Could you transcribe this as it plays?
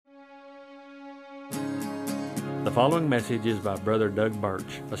The following message is by Brother Doug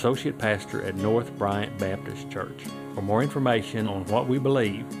Birch, Associate Pastor at North Bryant Baptist Church. For more information on what we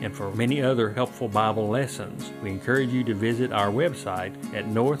believe and for many other helpful Bible lessons, we encourage you to visit our website at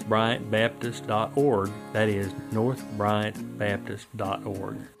northbryantbaptist.org. That is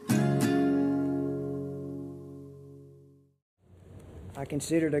northbryantbaptist.org. I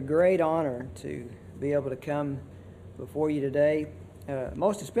consider it a great honor to be able to come before you today,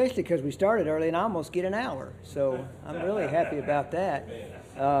 most especially because we started early and I almost get an hour, so I'm really happy about that.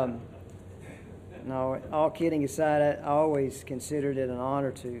 No, all kidding aside, I always considered it an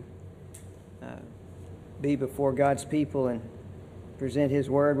honor to be before God's people and present His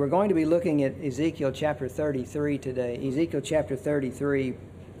Word. We're going to be looking at Ezekiel chapter 33 today. Ezekiel chapter 33.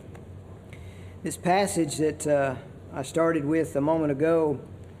 This passage that I started with a moment ago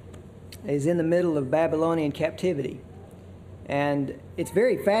is in the middle of Babylonian captivity. And it's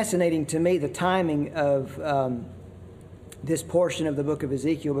very fascinating to me, the timing of this portion of the book of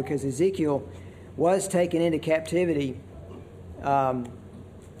Ezekiel, because Ezekiel was taken into captivity, not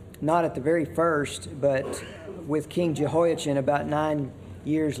at the very first, but with King Jehoiachin about 9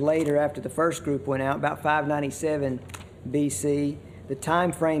 years later after the first group went out, about 597 BC. The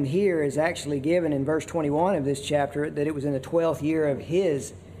time frame here is actually given in verse 21 of this chapter, that it was in the 12th year of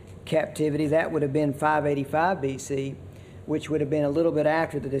his captivity. That would have been 585 BC, which would have been a little bit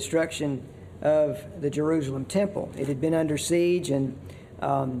after the destruction of the Jerusalem temple. It had been under siege, and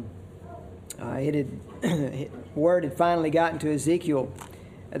word had finally gotten to Ezekiel.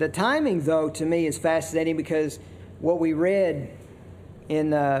 The timing, though, to me is fascinating, because what we read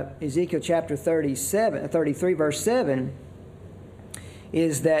in Ezekiel chapter 33, verse 7,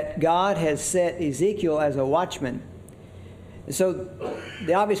 is that God has set Ezekiel as a watchman. So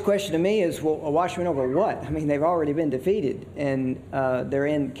the obvious question to me is, well, a watchman over what? I mean, they've already been defeated, and they're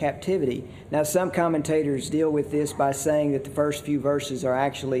in captivity. Now, some commentators deal with this by saying that the first few verses are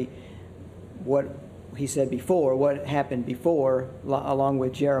actually what he said before, what happened before, along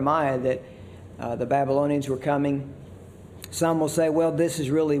with Jeremiah, that the Babylonians were coming. Some will say, well, this is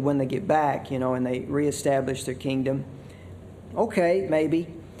really when they get back, and they reestablish their kingdom. Okay, maybe.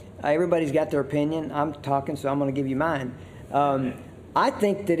 Everybody's got their opinion. I'm talking, so I'm going to give you mine. I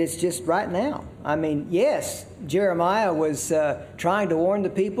think that it's just right now. I mean, yes, Jeremiah was trying to warn the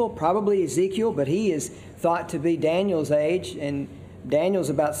people, probably Ezekiel, but he is thought to be Daniel's age, and Daniel's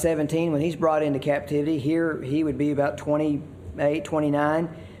about 17 when he's brought into captivity. Here he would be about 28, 29.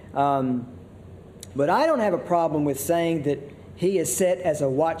 But I don't have a problem with saying that he is set as a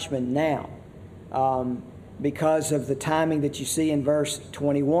watchman now, because of the timing that you see in verse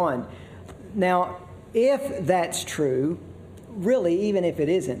 21. Now, if that's true, really, even if it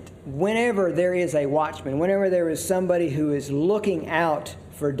isn't, whenever there is a watchman, whenever there is somebody who is looking out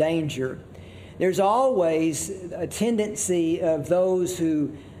for danger, there's always a tendency of those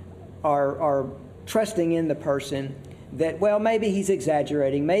who are trusting in the person that, well, maybe he's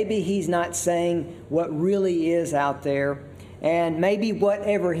exaggerating, maybe he's not saying what really is out there, and maybe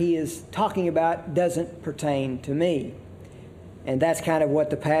whatever he is talking about doesn't pertain to me. And that's kind of what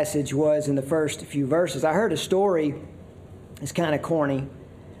the passage was in the first few verses. I heard a story. It's kind of corny,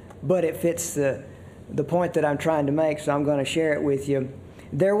 but it fits the point that I'm trying to make, so I'm going to share it with you.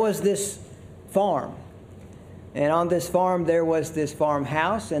 There was this farm, and on this farm there was this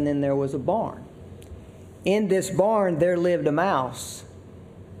farmhouse, and then there was a barn. In this barn there lived a mouse,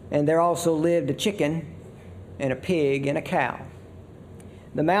 and there also lived a chicken and a pig and a cow.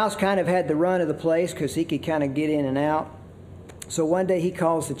 The mouse kind of had the run of the place because he could kind of get in and out. So one day he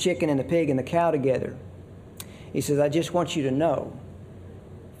calls the chicken and the pig and the cow together. He says, I just want you to know,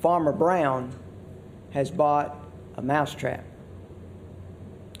 Farmer Brown has bought a mousetrap.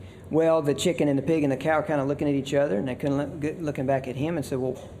 Well, the chicken and the pig and the cow are kind of looking at each other, and they're kind of looking back at him and said,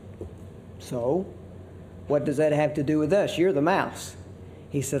 well, so what does that have to do with us? You're the mouse.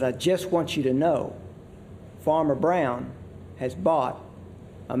 He said, I just want you to know, Farmer Brown has bought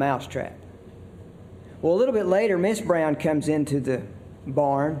a mousetrap. Well, a little bit later, Miss Brown comes into the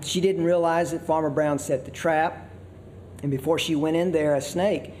barn. She didn't realize that Farmer Brown set the trap, and before she went in there, a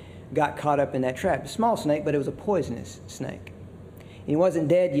snake got caught up in that trap. A small snake, but it was a poisonous snake. He wasn't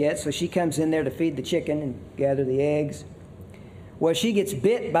dead yet, so she comes in there to feed the chicken and gather the eggs. Well, she gets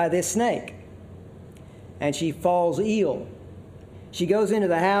bit by this snake, and she falls ill. She goes into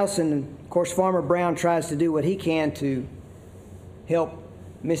the house, and of course Farmer Brown tries to do what he can to help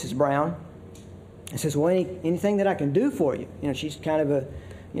Mrs. Brown. He says, well, anything that I can do for you? She's kind of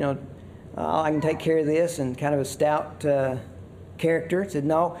I can take care of this, and kind of a stout character. Said,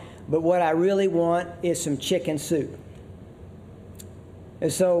 no, but what I really want is some chicken soup.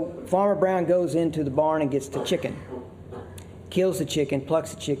 And so Farmer Brown goes into the barn and gets the chicken. Kills the chicken,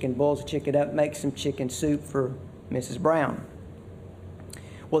 plucks the chicken, boils the chicken up, makes some chicken soup for Mrs. Brown.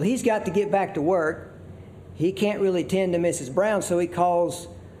 Well, he's got to get back to work. He can't really tend to Mrs. Brown, so he calls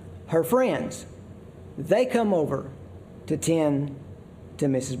her friends. They come over to tend to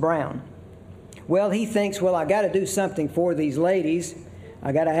Mrs. Brown. Well, he thinks, well, I got to do something for these ladies.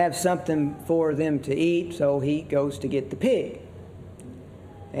 I got to have something for them to eat, so he goes to get the pig.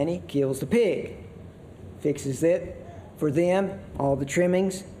 And he kills the pig. Fixes it for them, all the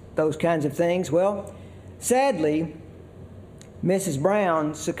trimmings, those kinds of things. Well, sadly, Mrs.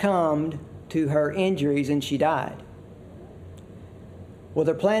 Brown succumbed to her injuries and she died. Well,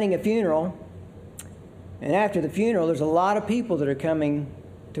 they're planning a funeral, and after the funeral, there's a lot of people that are coming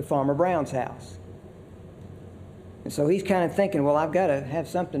to Farmer Brown's house. And so he's kind of thinking, well, I've got to have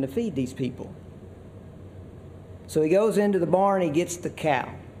something to feed these people. So he goes into the barn, he gets the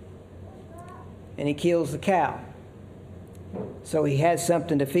cow, and he kills the cow. So he has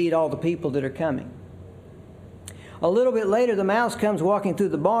something to feed all the people that are coming. A little bit later, the mouse comes walking through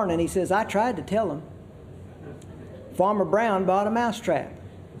the barn, and he says, I tried to tell him. Farmer Brown bought a mousetrap.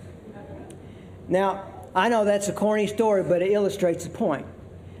 Now, I know that's a corny story, but it illustrates the point.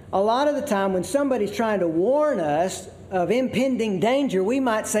 A lot of the time when somebody's trying to warn us of impending danger, we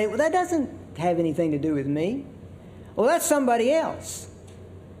might say, well, that doesn't have anything to do with me. Well, that's somebody else.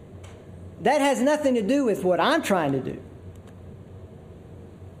 That has nothing to do with what I'm trying to do.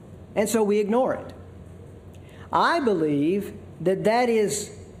 And so we ignore it. I believe that that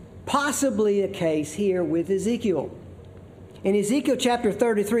is possibly the case here with Ezekiel. In Ezekiel chapter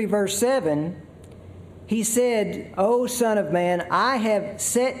 33, verse 7, he said, O Son of Man, I have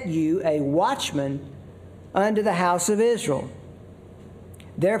set you a watchman unto the house of Israel.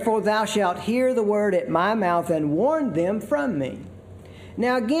 Therefore thou shalt hear the word at my mouth and warn them from me.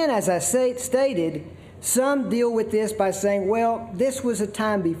 Now again, as I stated, some deal with this by saying, well, this was a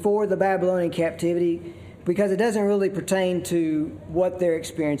time before the Babylonian captivity because it doesn't really pertain to what they're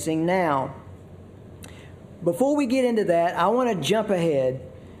experiencing now. Before we get into that, I want to jump ahead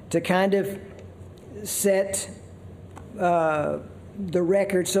to kind of set the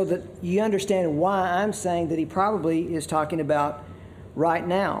record so that you understand why I'm saying that he probably is talking about right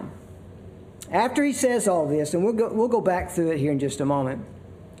now. After he says all this, and we'll go back through it here in just a moment,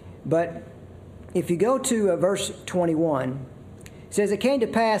 but if you go to verse 21, it says, It came to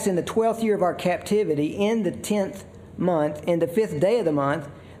pass in the 12th year of our captivity, in the 10th month, in the 5th day of the month,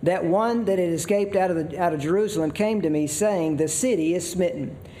 that one that had escaped out of Jerusalem came to me, saying, The city is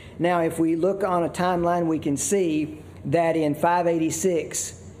smitten. Now, if we look on a timeline, we can see that in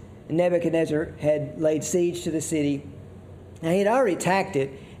 586, Nebuchadnezzar had laid siege to the city. Now, he had already attacked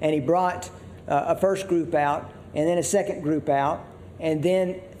it, and he brought a first group out, and then a second group out, and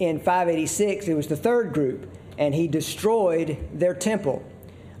then in 586, it was the third group, and he destroyed their temple.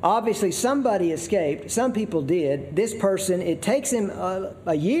 Obviously, somebody escaped. Some people did. This person, it takes him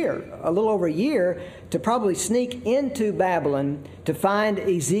a year, a little over a year, to probably sneak into Babylon to find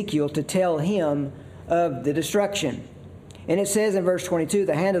Ezekiel to tell him of the destruction. And it says in verse 22,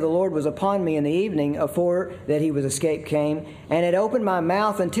 The hand of the Lord was upon me in the evening, afore that he was escaped came, and it opened my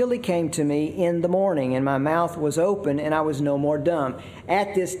mouth until he came to me in the morning, and my mouth was open, and I was no more dumb.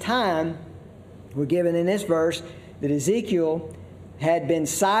 At this time, we're given in this verse that Ezekiel had been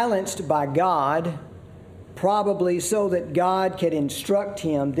silenced by God, probably so that God could instruct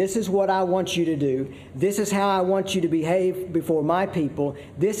him, this is what I want you to do. This is how I want you to behave before my people.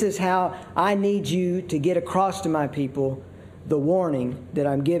 This is how I need you to get across to my people the warning that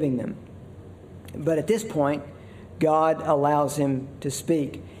I'm giving them. But at this point, God allows him to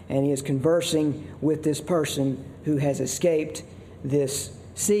speak, and he is conversing with this person who has escaped this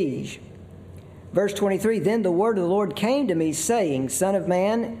siege. Verse 23, Then the word of the Lord came to me, saying, Son of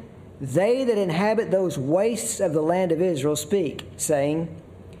man, they that inhabit those wastes of the land of Israel speak, saying,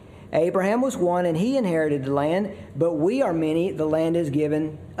 Abraham was one, and he inherited the land, but we are many, the land is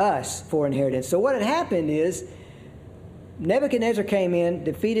given us for inheritance. So what had happened is, Nebuchadnezzar came in,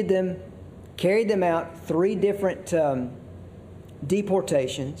 defeated them, carried them out, 3 different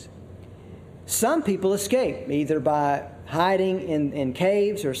deportations. Some people escaped, either by hiding in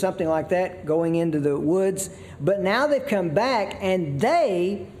caves or something like that, going into the woods. But now they've come back, and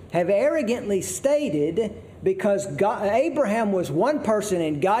they have arrogantly stated, because Abraham was one person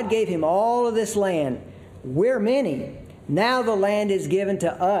and God gave him all of this land, we're many. Now the land is given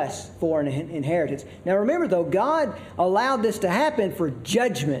to us for an inheritance. Now remember though, God allowed this to happen for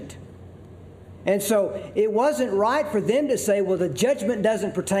judgment. And so it wasn't right for them to say, well, the judgment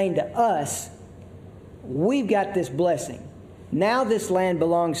doesn't pertain to us. We've got this blessing. Now this land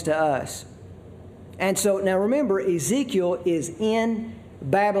belongs to us. And so, now remember, Ezekiel is in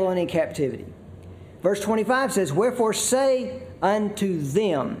Babylonian captivity. Verse 25 says, Wherefore say unto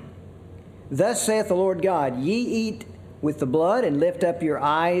them, Thus saith the Lord God, Ye eat with the blood, and lift up your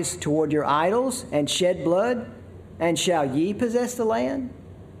eyes toward your idols, and shed blood, and shall ye possess the land?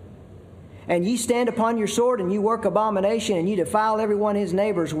 And ye stand upon your sword, and ye work abomination, and ye defile every one his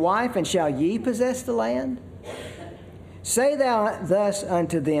neighbor's wife, and shall ye possess the land? Say thou thus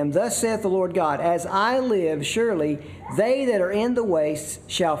unto them, Thus saith the Lord God, As I live, surely they that are in the wastes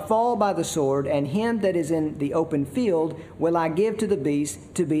shall fall by the sword, and him that is in the open field will I give to the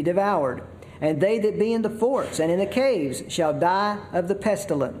beast to be devoured. And they that be in the forts and in the caves shall die of the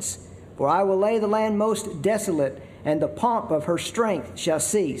pestilence. For I will lay the land most desolate, and the pomp of her strength shall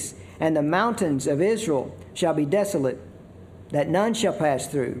cease, and the mountains of Israel shall be desolate, that none shall pass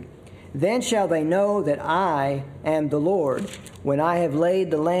through. Then shall they know that I am the Lord, when I have laid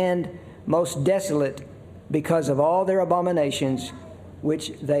the land most desolate because of all their abominations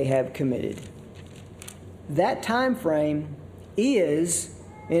which they have committed. That time frame is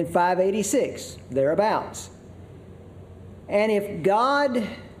in 586, thereabouts. And if God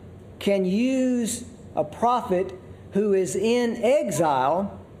can use a prophet who is in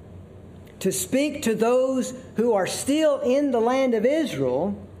exile to speak to those who are still in the land of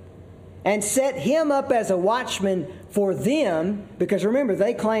Israel, and set him up as a watchman for them, because remember,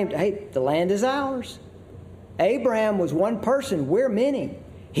 they claimed, hey, the land is ours. Abraham was one person, we're many.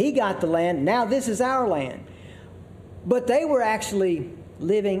 He got the land, now this is our land. But they were actually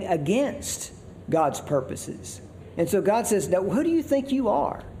living against God's purposes. And so God says, now who do you think you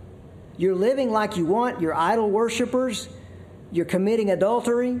are? You're living like you want, you're idol worshipers, you're committing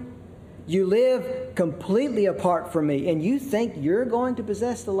adultery, you live completely apart from me, and you think you're going to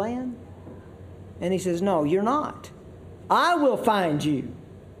possess the land? And he says, no, you're not. I will find you.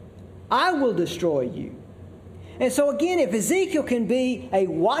 I will destroy you. And so again, if Ezekiel can be a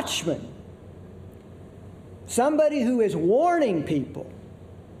watchman, somebody who is warning people,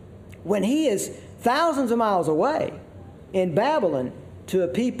 when he is thousands of miles away in Babylon to a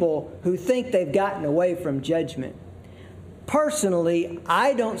people who think they've gotten away from judgment, personally,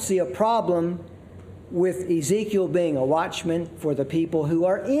 I don't see a problem with Ezekiel being a watchman for the people who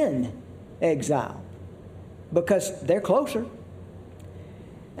are in exile, because they're closer.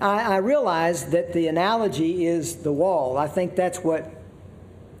 I realize that the analogy is the wall. I think that's what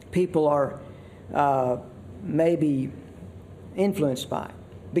people are maybe influenced by,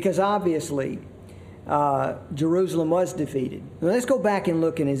 because obviously Jerusalem was defeated. Now, let's go back and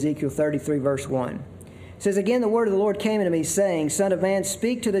look in Ezekiel 33 verse 1. It says, Again the word of the Lord came unto me, saying, Son of man,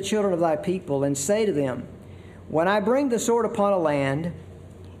 speak to the children of thy people, and say to them, When I bring the sword upon a land,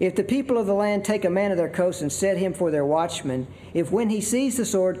 if the people of the land take a man of their coast and set him for their watchman, if when he sees the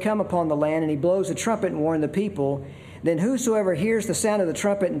sword come upon the land, and he blows a trumpet and warn the people, then whosoever hears the sound of the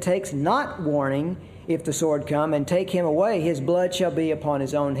trumpet and takes not warning, if the sword come, and take him away, his blood shall be upon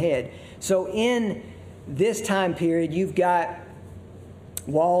his own head. So in this time period, you've got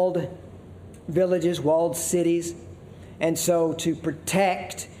walled villages, walled cities, and so to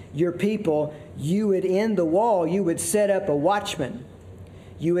protect your people, you would, in the wall, you would set up a watchman.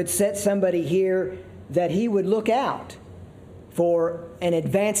 You would set somebody here that he would look out for an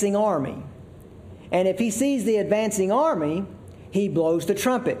advancing army. And if he sees the advancing army, he blows the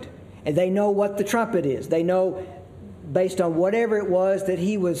trumpet. And they know what the trumpet is. They know, based on whatever it was that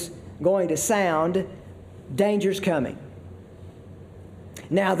he was going to sound, danger's coming.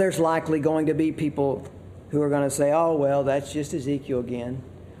 Now there's likely going to be people who are going to say, oh, well, that's just Ezekiel again.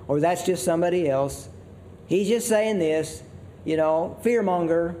 Or that's just somebody else. He's just saying this. You know,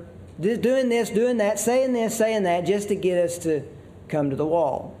 fearmonger, doing this, doing that, saying this, saying that, just to get us to come to the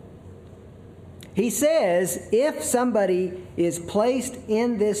wall. He says, if somebody is placed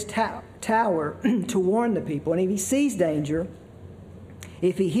in this tower to warn the people, and if he sees danger,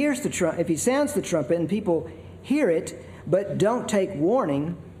 if he hears if he sounds the trumpet and people hear it but don't take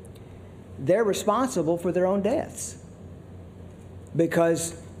warning, they're responsible for their own deaths.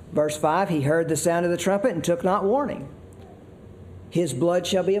 Because, verse 5, he heard the sound of the trumpet and took not warning. His blood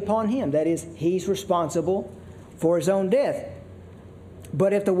shall be upon him. That is, he's responsible for his own death.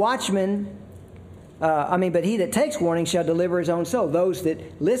 But if the watchman, but he that takes warning shall deliver his own soul. Those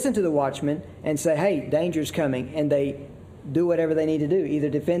that listen to the watchman and say, hey, danger's coming, and they do whatever they need to do, either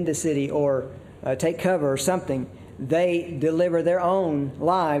defend the city or take cover or something, they deliver their own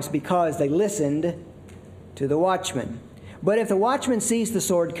lives because they listened to the watchman. But if the watchman sees the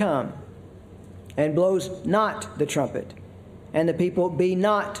sword come and blows not the trumpet, and the people be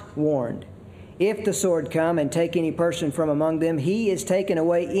not warned, if the sword come and take any person from among them, he is taken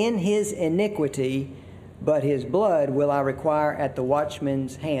away in his iniquity, but his blood will I require at the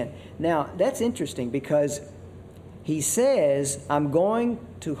watchman's hand. Now, that's interesting because he says, I'm going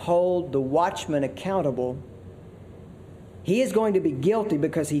to hold the watchman accountable. He is going to be guilty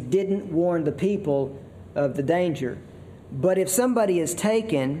because he didn't warn the people of the danger. But if somebody is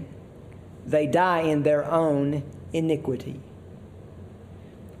taken, they die in their own iniquity.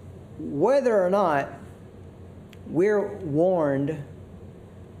 Whether or not we're warned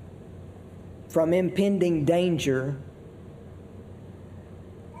from impending danger,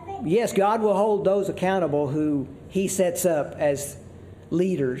 yes, God will hold those accountable who He sets up as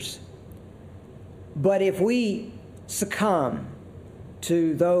leaders. But if we succumb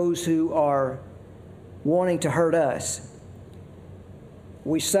to those who are wanting to hurt us,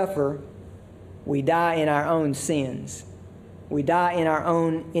 we suffer, we die in our own sins. We die in our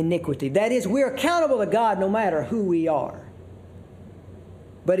own iniquity. That is, we're accountable to God no matter who we are.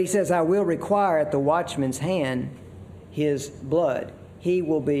 But He says, I will require at the watchman's hand his blood. He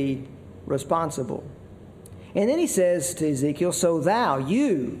will be responsible. And then He says to Ezekiel, so thou,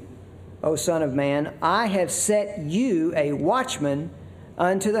 you, O Son of Man, I have set you a watchman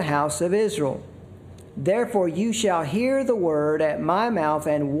unto the house of Israel. Therefore you shall hear the word at my mouth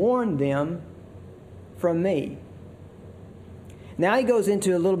and warn them from me. Now he goes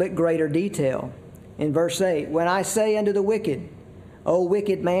into a little bit greater detail. In verse 8, when I say unto the wicked, O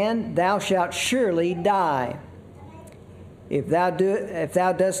wicked man, thou shalt surely die. If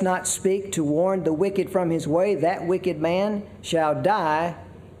thou dost not speak to warn the wicked from his way, that wicked man shall die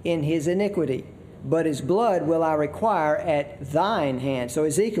in his iniquity. But his blood will I require at thine hand. So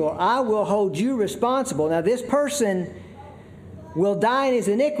Ezekiel, I will hold you responsible. Now this person will die in his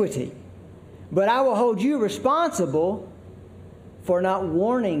iniquity, but I will hold you responsible for not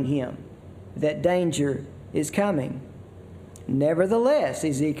warning him that danger is coming. Nevertheless,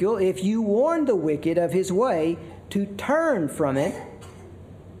 Ezekiel, if you warn the wicked of his way to turn from it,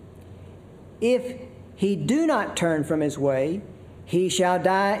 if he do not turn from his way, he shall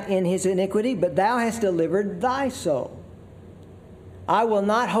die in his iniquity, but thou hast delivered thy soul. I will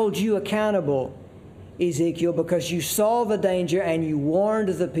not hold you accountable, Ezekiel, because you saw the danger and you warned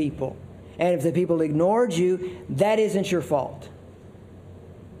the people. And if the people ignored you, that isn't your fault.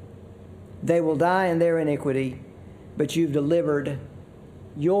 They will die in their iniquity, but you've delivered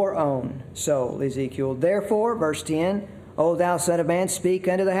your own soul, Ezekiel. Therefore, verse 10, O thou son of man, speak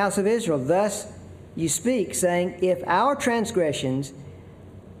unto the house of Israel. Thus you speak, saying, if our transgressions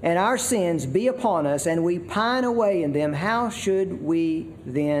and our sins be upon us, and we pine away in them, how should we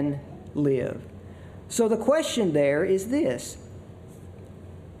then live? So the question there is this.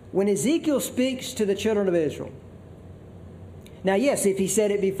 When Ezekiel speaks to the children of Israel, now, yes, if he said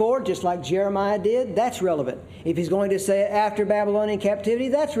it before, just like Jeremiah did, that's relevant. If he's going to say it after Babylonian captivity,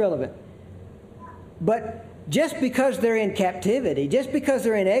 that's relevant. But just because they're in captivity, just because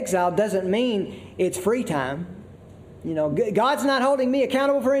they're in exile, doesn't mean it's free time. You know, God's not holding me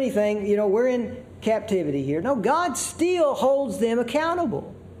accountable for anything. You know, we're in captivity here. No, God still holds them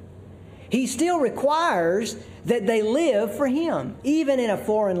accountable. He still requires that they live for Him, even in a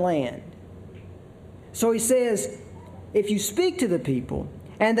foreign land. So He says, if you speak to the people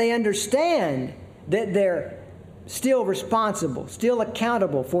and they understand that they're still responsible, still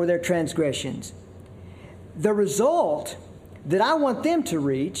accountable for their transgressions, the result that I want them to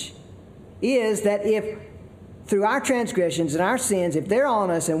reach is that if through our transgressions and our sins, if they're on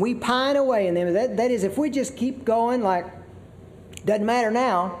us and we pine away in them, that is, if we just keep going like, doesn't matter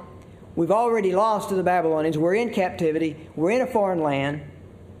now, we've already lost to the Babylonians, we're in captivity, we're in a foreign land,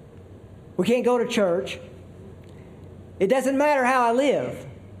 we can't go to church, it doesn't matter how I live.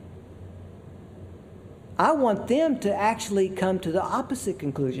 I want them to actually come to the opposite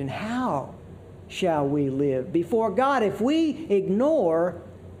conclusion. How shall we live before God? If we ignore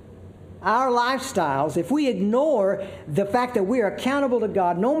our lifestyles, if we ignore the fact that we are accountable to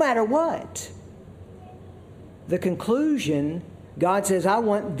God no matter what, the conclusion God says I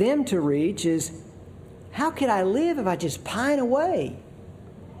want them to reach is, how could I live if I just pine away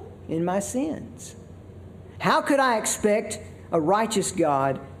in my sins? How could I expect a righteous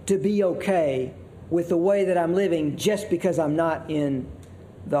God to be okay with the way that I'm living just because I'm not in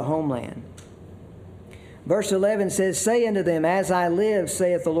the homeland? Verse 11 says, say unto them, as I live,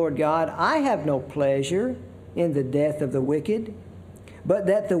 saith the Lord God, I have no pleasure in the death of the wicked, but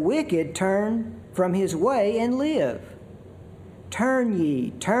that the wicked turn from his way and live. Turn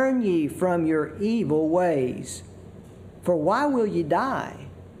ye from your evil ways. For why will ye die,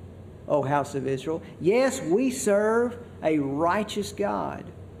 O house of Israel? Yes, we serve a righteous God.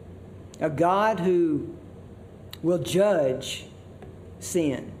 a God who will judge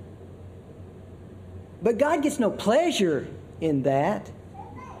sin. But God gets no pleasure in that.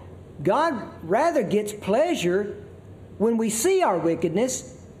 God rather gets pleasure when we see our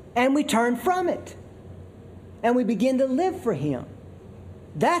wickedness and we turn from it and we begin to live for Him.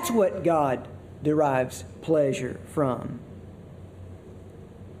 That's what God derives pleasure from.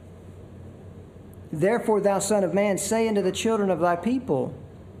 Therefore, thou Son of Man, say unto the children of thy people,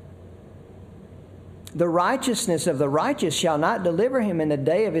 the righteousness of the righteous shall not deliver him in the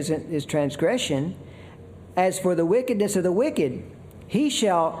day of his transgression. As for the wickedness of the wicked, he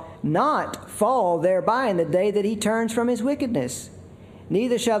shall not fall thereby in the day that he turns from his wickedness.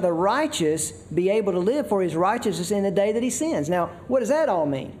 Neither shall the righteous be able to live for his righteousness in the day that he sins. Now, what does that all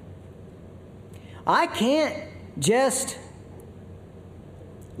mean? I can't just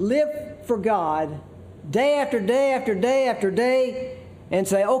live for God day after day after day after day and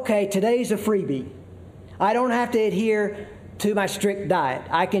say, okay, today's a freebie. I don't have to adhere to my strict diet.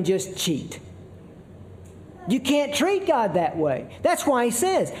 I can just cheat. You can't treat God that way. That's why He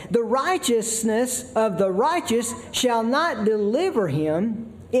says, the righteousness of the righteous shall not deliver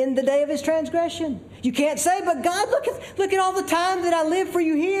him in the day of his transgression. You can't say, but God, look at all the time that I live for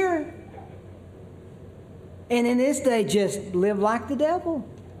you here. And in this day, just live like the devil.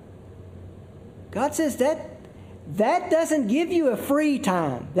 God says that doesn't give you a free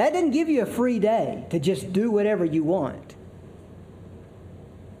time. That doesn't give you a free day to just do whatever you want.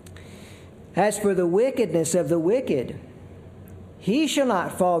 As for the wickedness of the wicked, he shall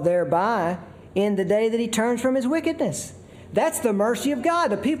not fall thereby in the day that he turns from his wickedness. That's the mercy of God.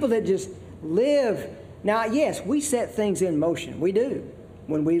 The people that just live. Now, yes, we set things in motion. We do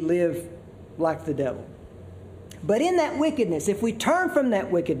when we live like the devil. But in that wickedness, if we turn from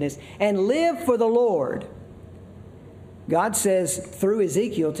that wickedness and live for the Lord, God says through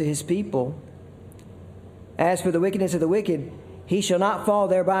Ezekiel to His people, as for the wickedness of the wicked, he shall not fall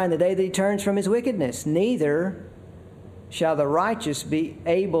thereby in the day that he turns from his wickedness. Neither shall the righteous be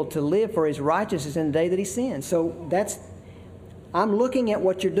able to live for his righteousness in the day that he sins. So I'm looking at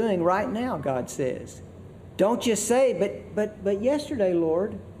what you're doing right now, God says. Don't just say, but yesterday,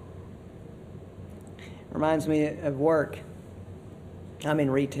 Lord. Reminds me of work. I'm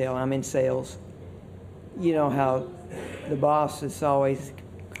in retail. I'm in sales. You know how the boss is always,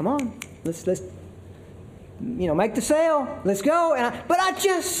 come on, let's make the sale. Let's go. But I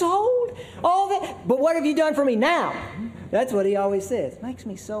just sold all that. But what have you done for me now? That's what he always says. Makes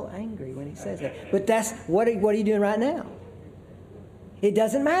me so angry when he says that. But that's what are you doing right now? It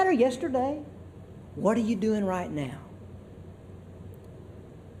doesn't matter yesterday. What are you doing right now?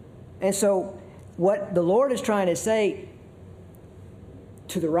 And so what the Lord is trying to say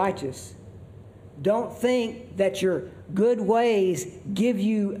to the righteous, don't think that your good ways give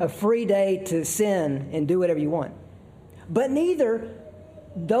you a free day to sin and do whatever you want. But neither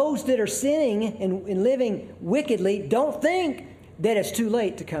those that are sinning and living wickedly don't think that it's too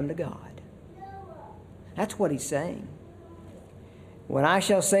late to come to God. That's what He's saying. When I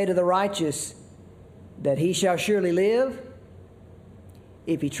shall say to the righteous that he shall surely live,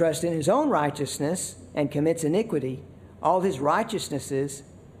 if he trusts in his own righteousness and commits iniquity, all his righteousnesses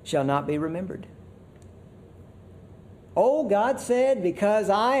shall not be remembered. Oh, God said, because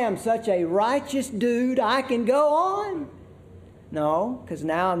I am such a righteous dude, I can go on. No, because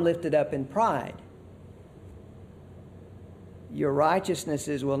now I'm lifted up in pride. Your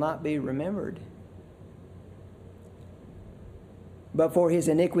righteousnesses will not be remembered. But for his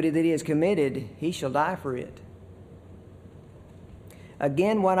iniquity that he has committed, he shall die for it.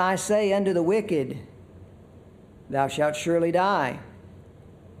 Again, when I say unto the wicked, thou shalt surely die,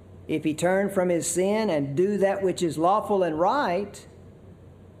 if he turn from his sin and do that which is lawful and right,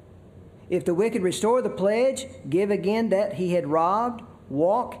 if the wicked restore the pledge, give again that he had robbed,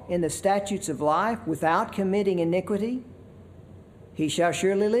 walk in the statutes of life without committing iniquity, he shall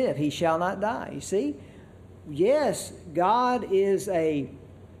surely live, he shall not die. You see? Yes, God is a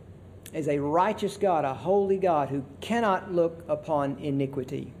righteous God, a holy God who cannot look upon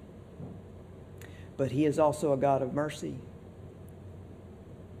iniquity. But He is also a God of mercy.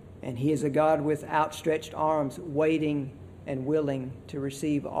 And He is a God with outstretched arms, waiting and willing to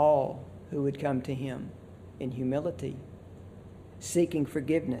receive all who would come to Him in humility, seeking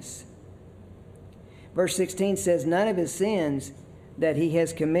forgiveness. Verse 16 says, none of his sins that he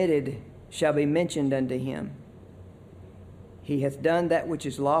has committed shall be mentioned unto him. He hath done that which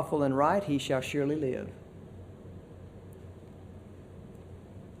is lawful and right, he shall surely live.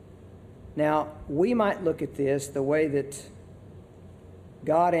 Now, we might look at this the way that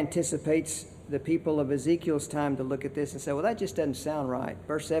God anticipates the people of Ezekiel's time to look at this and say, well, that just doesn't sound right.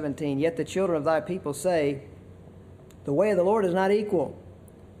 Verse 17, yet the children of thy people say, the way of the Lord is not equal.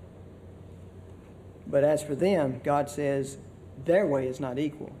 But as for them, God says, their way is not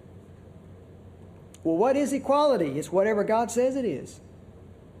equal. Well, what is equality? It's whatever God says it is.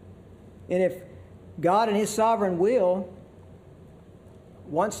 And if God in His sovereign will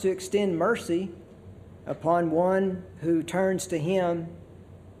wants to extend mercy upon one who turns to Him,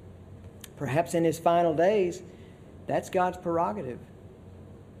 perhaps in his final days, that's God's prerogative.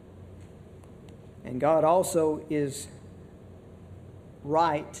 And God also is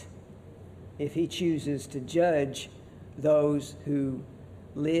right if He chooses to judge those who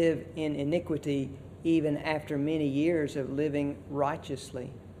live in iniquity even after many years of living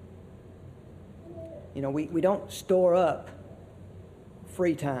righteously. You know, we don't store up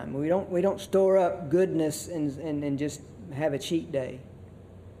free time. We don't store up goodness and just have a cheat day.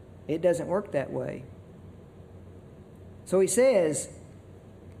 It doesn't work that way. So He says,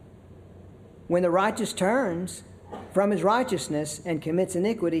 when the righteous turns from his righteousness and commits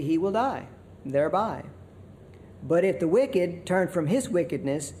iniquity, he will die thereby. But if the wicked turn from his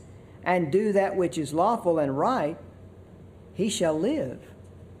wickedness and do that which is lawful and right, he shall live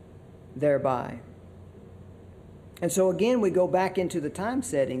thereby. And so again, we go back into the time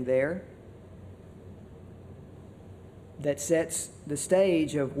setting there that sets the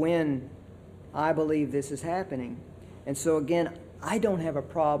stage of when I believe this is happening. And so again, I don't have a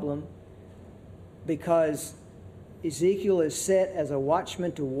problem because Ezekiel is set as a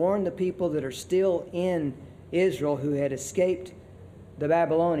watchman to warn the people that are still in Israel who had escaped the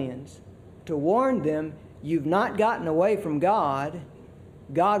Babylonians, to warn them, you've not gotten away from God.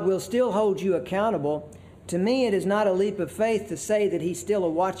 God will still hold you accountable. To me, it is not a leap of faith to say that He's still a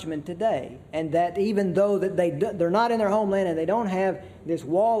watchman today, and that even though that they're not in their homeland and they don't have this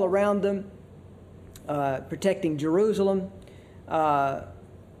wall around them protecting Jerusalem,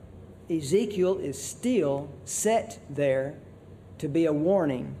 Ezekiel is still set there to be a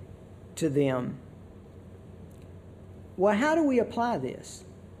warning to them. Well, how do we apply this?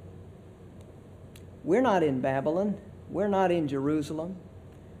 We're not in Babylon. We're not in Jerusalem.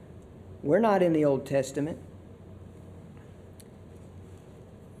 We're not in the Old Testament.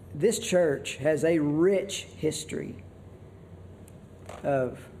 This church has a rich history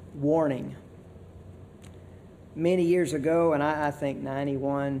of warning. Many years ago, and I think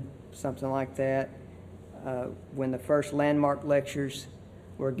 91, something like that, when the first landmark lectures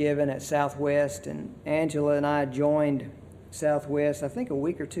were given at Southwest, and Angela and I joined Southwest, I think a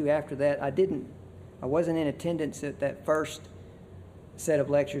week or two after that. I wasn't in attendance at that first set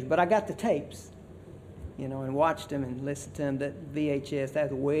of lectures, but I got the tapes, and watched them and listened to them. That VHS, that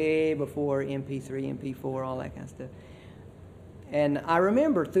was way before MP3, MP4, all that kind of stuff. And I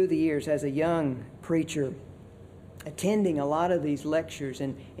remember through the years as a young preacher attending a lot of these lectures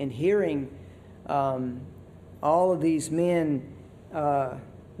and hearing all of these men,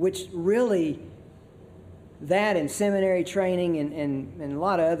 which really, that and seminary training and a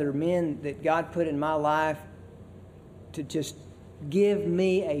lot of other men that God put in my life to just give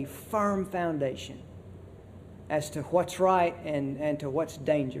me a firm foundation as to what's right and to what's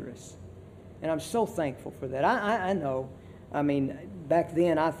dangerous. And I'm so thankful for that. I know. I mean, back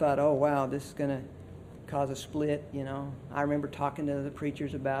then I thought, oh, wow, this is going to cause a split, I remember talking to the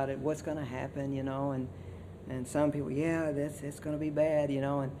preachers about it, what's going to happen, and some people, yeah, it's going to be bad,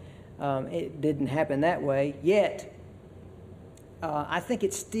 and it didn't happen that way. Yet, I think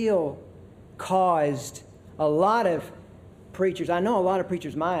it still caused a lot of preachers. I know a lot of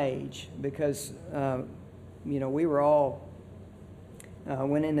preachers my age because, we were all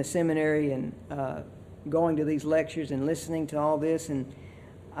went in the seminary and going to these lectures and listening to all this. And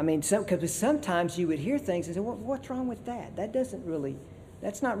I mean, because sometimes you would hear things and say, what's wrong with that?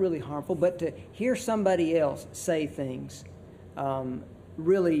 That's not really harmful. But to hear somebody else say things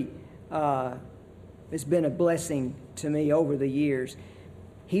really has been a blessing to me over the years.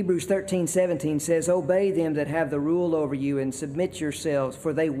 Hebrews 13:17 says, obey them that have the rule over you and submit yourselves,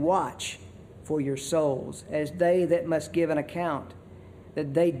 for they watch for your souls, as they that must give an account,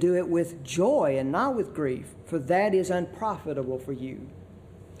 that they do it with joy and not with grief, for that is unprofitable for you.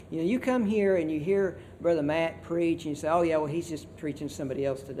 You come here and you hear Brother Matt preach, and you say, oh yeah, well, he's just preaching to somebody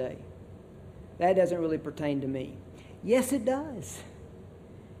else today. That doesn't really pertain to me. Yes, it does.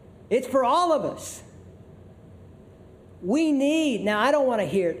 It's for all of us. We need, now I don't want to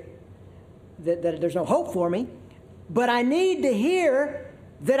hear that there's no hope for me, but I need to hear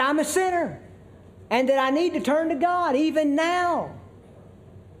that I'm a sinner and that I need to turn to God even now.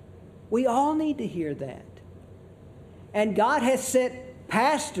 We all need to hear that. And God has set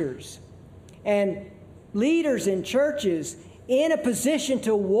pastors and leaders in churches in a position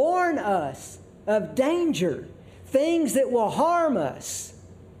to warn us of danger, things that will harm us,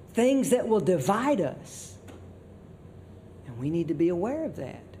 things that will divide us. And we need to be aware of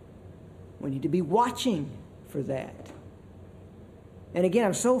that. We need to be watching for that. And again,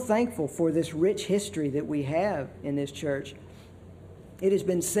 I'm so thankful for this rich history that we have in this church. It has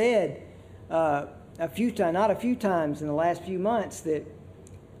been said not a few times in the last few months that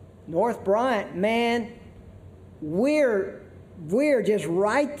North Bryant, man, we're just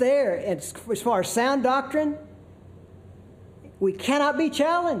right there. As far as sound doctrine, we cannot be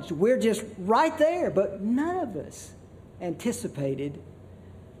challenged. We're just right there. But none of us anticipated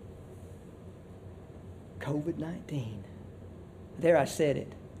COVID-19. There, I said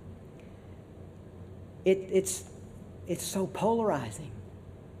it. It's so polarizing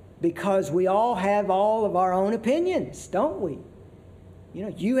because we all have all of our own opinions, don't we? You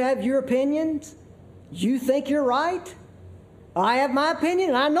know, you have your opinions. You think you're right. I have my opinion,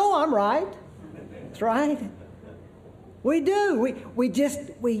 and I know I'm right. That's right. We do.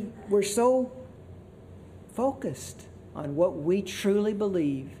 We're so focused on what we truly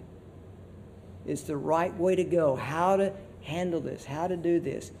believe is the right way to go, how to handle this, how to do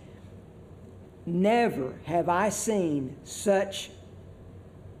this. Never have I seen such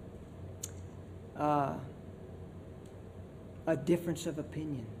a difference of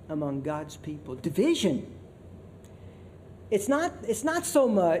opinion among God's people. Division. It's not so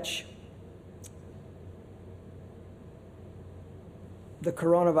much the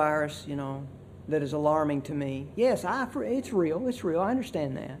coronavirus, that is alarming to me. Yes, it's real. It's real. I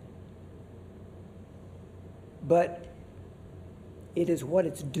understand that. But it is what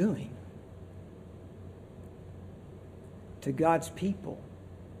it's doing to God's people,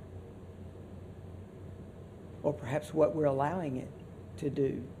 or perhaps what we're allowing it to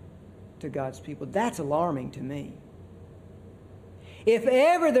do to God's people. That's alarming to me. If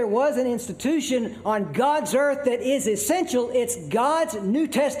ever there was an institution on God's earth that is essential, it's God's New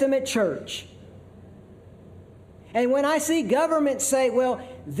Testament church. And when I see government say, well,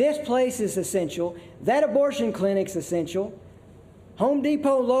 this place is essential, that abortion clinic's essential, Home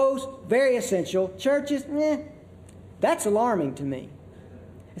Depot, Lowe's, very essential, churches, that's alarming to me.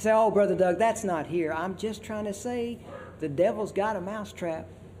 I say, oh, Brother Doug, that's not here. I'm just trying to say the devil's got a mousetrap.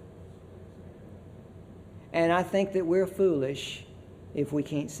 And I think that we're foolish if we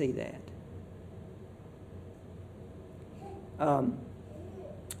can't see that.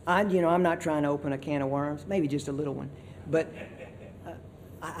 I'm not trying to open a can of worms, maybe just a little one. But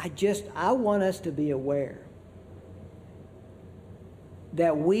I want us to be aware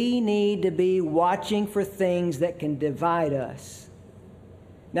that we need to be watching for things that can divide us.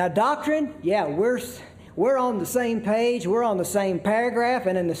 Now, doctrine, yeah, we're on the same page, we're on the same paragraph,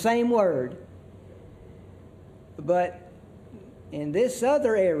 and in the same word. But in this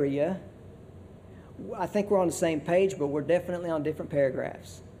other area, I think we're on the same page, but we're definitely on different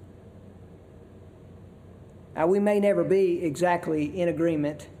paragraphs. Now, we may never be exactly in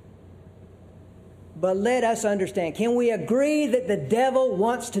agreement, but let us understand. Can we agree that the devil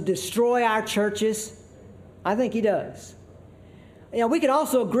wants to destroy our churches? I think he does. We can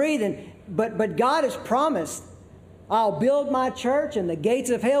also agree that, but God has promised, I'll build my church and the gates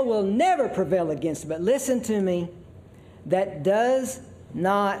of hell will never prevail against it. But listen to me, that does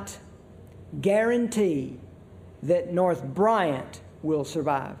not guarantee that North Bryant will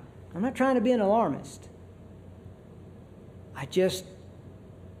survive. I'm not trying to be an alarmist. I just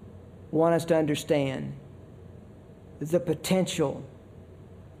want us to understand the potential,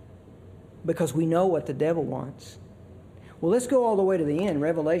 because we know what the devil wants. Well, let's go all the way to the end,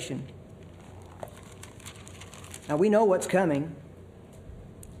 Revelation. Now, we know what's coming.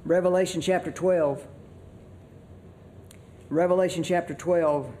 Revelation chapter 12. Revelation chapter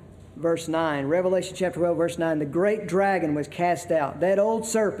 12, verse 9. Revelation chapter 12, verse 9. The great dragon was cast out, that old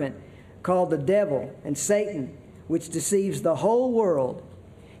serpent called the devil and Satan, which deceives the whole world.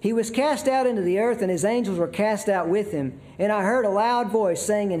 He was cast out into the earth, and his angels were cast out with him. And I heard a loud voice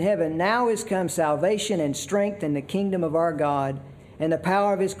saying in heaven, now is come salvation and strength and the kingdom of our God and the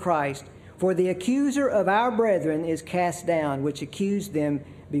power of his Christ. For the accuser of our brethren is cast down, which accused them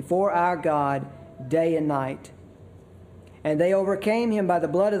before our God day and night. And they overcame him by the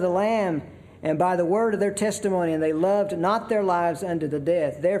blood of the Lamb and by the word of their testimony, and they loved not their lives unto the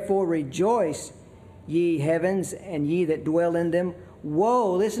death. Therefore rejoice, ye heavens, and ye that dwell in them.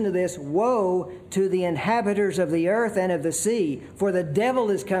 Woe, listen to this, woe to the inhabitants of the earth and of the sea, for the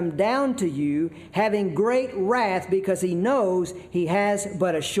devil is come down to you, having great wrath, because he knows he has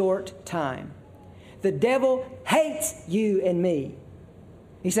but a short time. The devil hates you and me.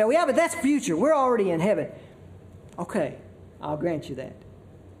 He said, well, yeah, but that's future. We're already in heaven. Okay, I'll grant you that.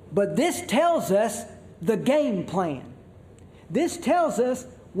 But this tells us the game plan. This tells us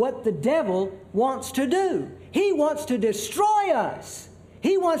what the devil wants to do. He wants to destroy us.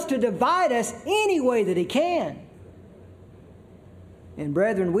 He wants to divide us any way that he can. And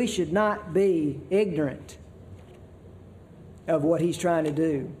brethren, we should not be ignorant of what he's trying to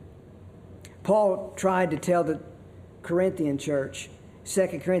do. Paul tried to tell the Corinthian church,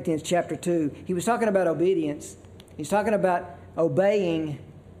 2 Corinthians chapter 2, he was talking about obedience. He's talking about obeying,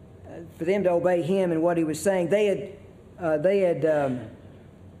 for them to obey him and what he was saying. They had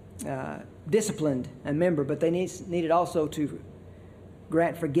disciplined a member, but they needed also to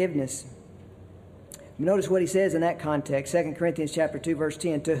grant forgiveness. Notice what he says in that context, 2 Corinthians chapter 2, verse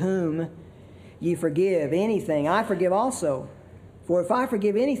 10, to whom ye forgive anything, I forgive also. For if I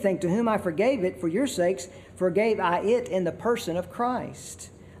forgive anything, to whom I forgave it, for your sakes forgave I it in the person of Christ,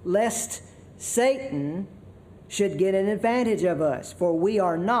 lest Satan should get an advantage of us, for we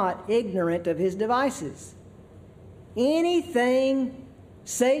are not ignorant of his devices. Anything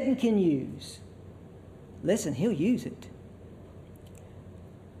Satan can use, listen, he'll use it.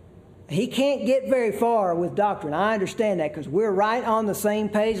 He can't get very far with doctrine. I understand that because we're right on the same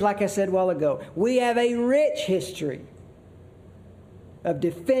page, like I said a while ago. We have a rich history of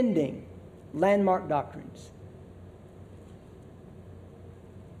defending landmark doctrines.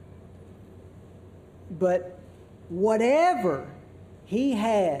 But whatever he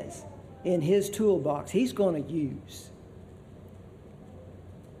has in his toolbox, he's going to use.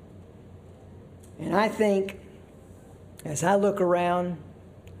 And I think, as I look around,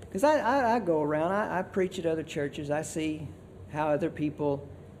 because I go around, I preach at other churches, I see how other people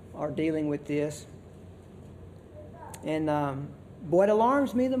are dealing with this. And what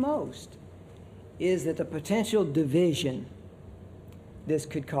alarms me the most is that the potential division this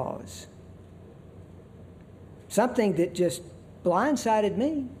could cause. Something that just blindsided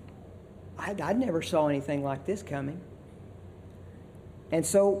me. I never saw anything like this coming. And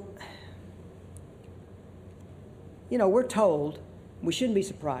so, we're told, we shouldn't be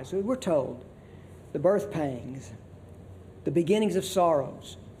surprised, we're told the birth pangs, the beginnings of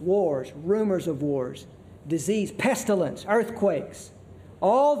sorrows, wars, rumors of wars, disease, pestilence, earthquakes,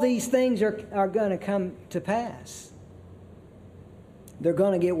 all these things are going to come to pass. They're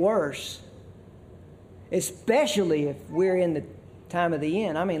going to get worse, especially if we're in the time of the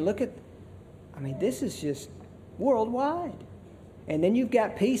end. This is just worldwide. And then you've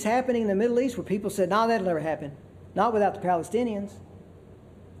got peace happening in the Middle East where people said, no, that'll never happen. Not without the Palestinians.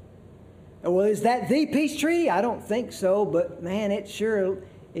 Well, is that the peace treaty? I don't think so, but man, it sure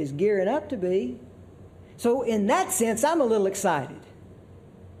is gearing up to be. So in that sense, I'm a little excited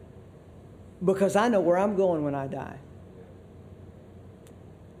because I know where I'm going when I die.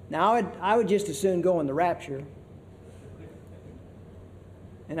 Now, I would just as soon go in the rapture,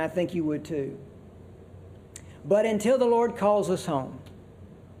 and I think you would too. But until the Lord calls us home,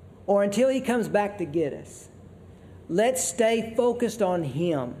 or until he comes back to get us, let's stay focused on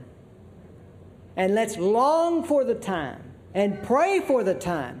him. And let's long for the time and pray for the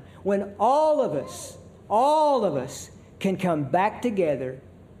time when all of us can come back together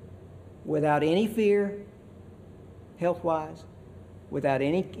without any fear, health-wise, without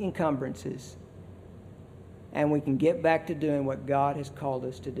any encumbrances, and we can get back to doing what God has called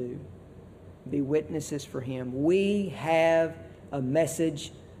us to do. Be witnesses for him. We have a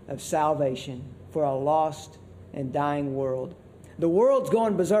message of salvation for a lost and dying world. The world's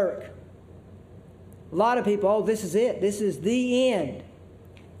going berserk. A lot of people, this is it. This is the end.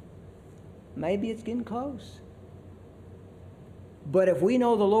 Maybe it's getting close. But if we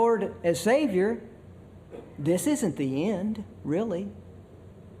know the Lord as Savior, this isn't the end, really.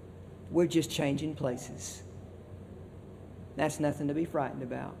 We're just changing places. That's nothing to be frightened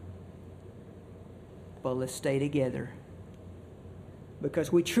about. But let's stay together,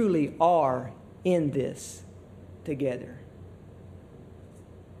 because we truly are in this together.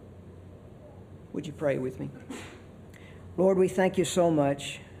 Would you pray with me? Lord, we thank you so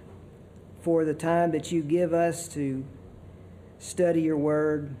much for the time that you give us to study your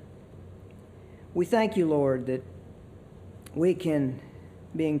word. We thank you, Lord, that we can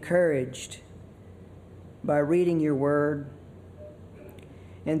be encouraged by reading your word.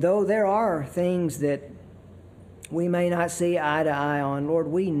 And though there are things that we may not see eye to eye on, Lord,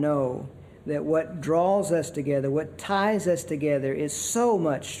 we know that what draws us together, what ties us together, is so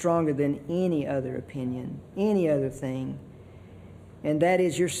much stronger than any other opinion, any other thing. And that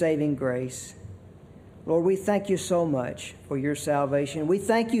is your saving grace. Lord, we thank you so much for your salvation. We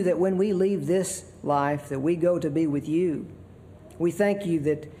thank you that when we leave this life, that we go to be with you. We thank you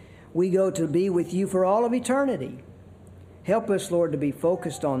that we go to be with you for all of eternity. Help us, Lord, to be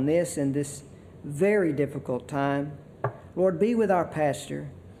focused on this in this very difficult time. Lord, be with our pastor.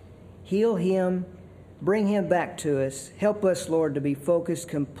 Heal him. Bring him back to us. Help us, Lord, to be focused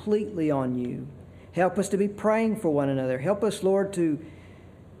completely on you. Help us to be praying for one another. Help us, Lord, to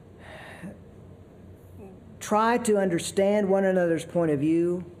try to understand one another's point of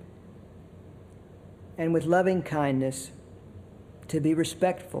view, and with loving kindness to be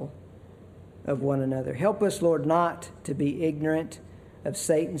respectful of one another. Help us, Lord, not to be ignorant of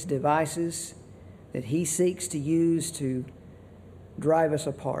Satan's devices that he seeks to use to drive us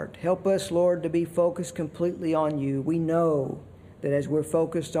apart. Help us, Lord, to be focused completely on you. We know that as we're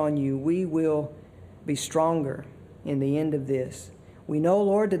focused on you, we will be stronger in the end of this. We know,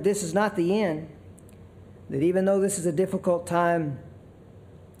 Lord, that this is not the end, that even though this is a difficult time,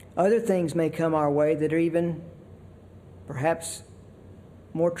 other things may come our way that are even perhaps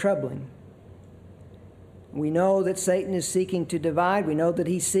more troubling. We know that Satan is seeking to divide. We know that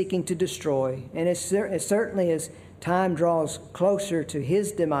he's seeking to destroy. And as certainly as time draws closer to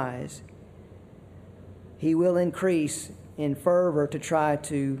his demise, he will increase in fervor to try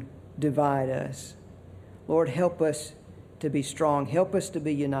to divide us. Lord, help us to be strong. Help us to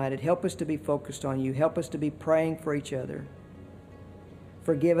be united. Help us to be focused on you. Help us to be praying for each other.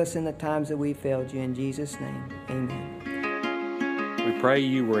 Forgive us in the times that we failed you. In Jesus' name, amen. We pray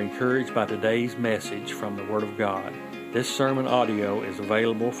you were encouraged by today's message from the Word of God. This sermon audio is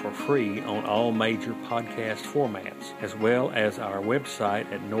available for free on all major podcast formats, as well as our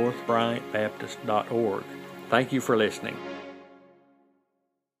website at northbryantbaptist.org. Thank you for listening.